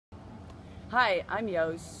Hi, I'm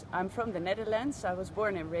Joost. I'm from the Netherlands. I was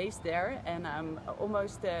born and raised there, and I'm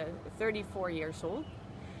almost 34 years old.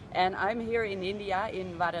 And I'm here in India,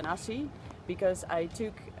 in Varanasi, because I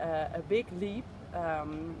took a big leap.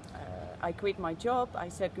 I quit my job, I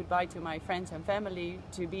said goodbye to my friends and family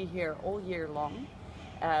to be here all year long.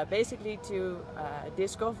 Basically to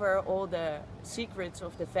discover all the secrets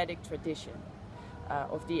of the Vedic tradition,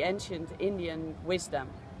 of the ancient Indian wisdom.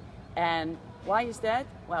 And why is that?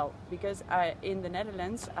 Well, because in the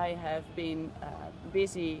Netherlands I have been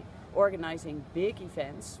busy organizing big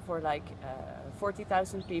events for like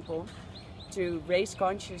 40,000 people to raise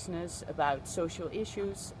consciousness about social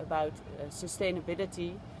issues, about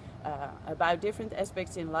sustainability, about different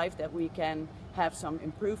aspects in life that we can have some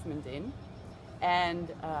improvement in.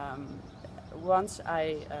 And once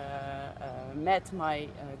I met my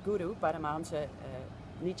guru, Paramahansa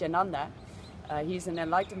Nityananda, he's an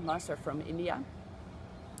enlightened master from India.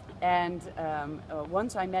 And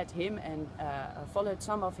once I met him and followed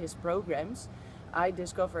some of his programs, I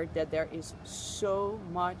discovered that there is so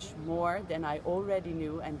much more than I already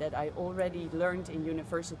knew and that I already learned in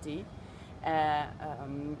university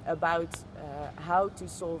about how to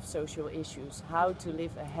solve social issues, how to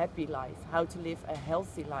live a happy life, how to live a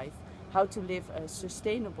healthy life, how to live a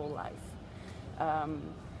sustainable life.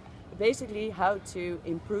 Basically how to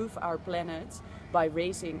improve our planet by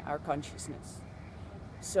raising our consciousness.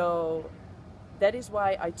 So that is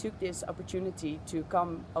why I took this opportunity to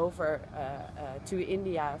come over to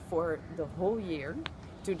India for the whole year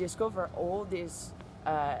to discover all these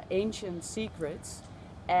ancient secrets.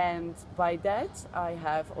 And by that I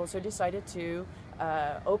have also decided to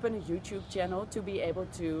open a YouTube channel to be able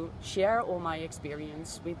to share all my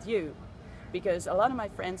experience with you. Because a lot of my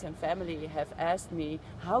friends and family have asked me,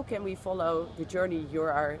 how can we follow the journey you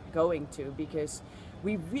are going to? Because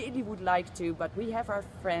we really would like to, but we have our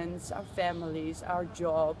friends, our families, our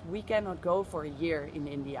job. We cannot go for a year in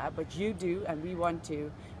India, but you do, and we want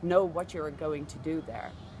to know what you're going to do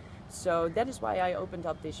there. So that is why I opened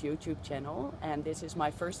up this YouTube channel, and this is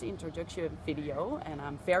my first introduction video, and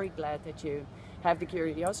I'm very glad that you have the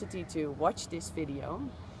curiosity to watch this video.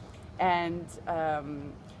 And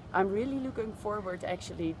I'm really looking forward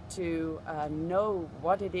actually to know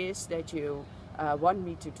what it is that you want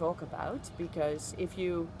me to talk about, because if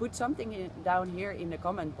you put something down here in the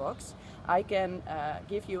comment box, I can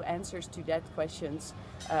give you answers to that questions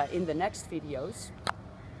in the next videos.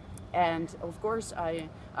 And of course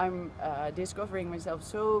I'm discovering myself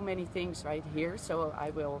so many things right here, so I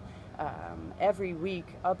will every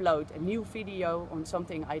week upload a new video on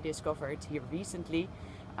something I discovered here recently.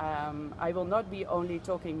 I will not be only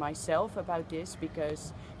talking myself about this,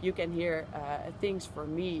 because you can hear things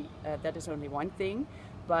from me, that is only one thing,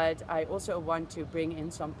 but I also want to bring in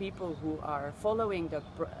some people who are following the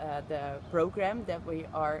program that we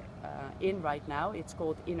are in right now. It's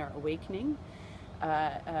called Inner Awakening,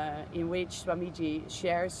 in which Swamiji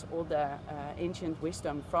shares all the ancient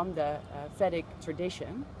wisdom from the Vedic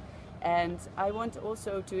tradition. And I want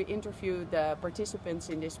also to interview the participants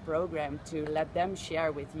in this program to let them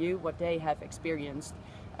share with you what they have experienced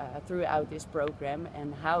throughout this program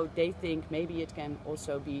and how they think maybe it can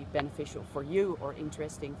also be beneficial for you or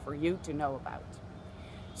interesting for you to know about.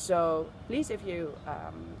 So please, if you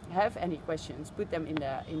have any questions, put them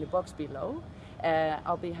in the box below.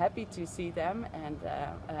 I'll be happy to see them and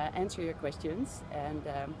answer your questions and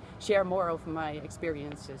share more of my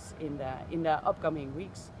experiences in the upcoming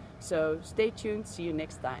weeks. So stay tuned, see you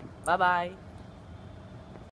next time. Bye bye.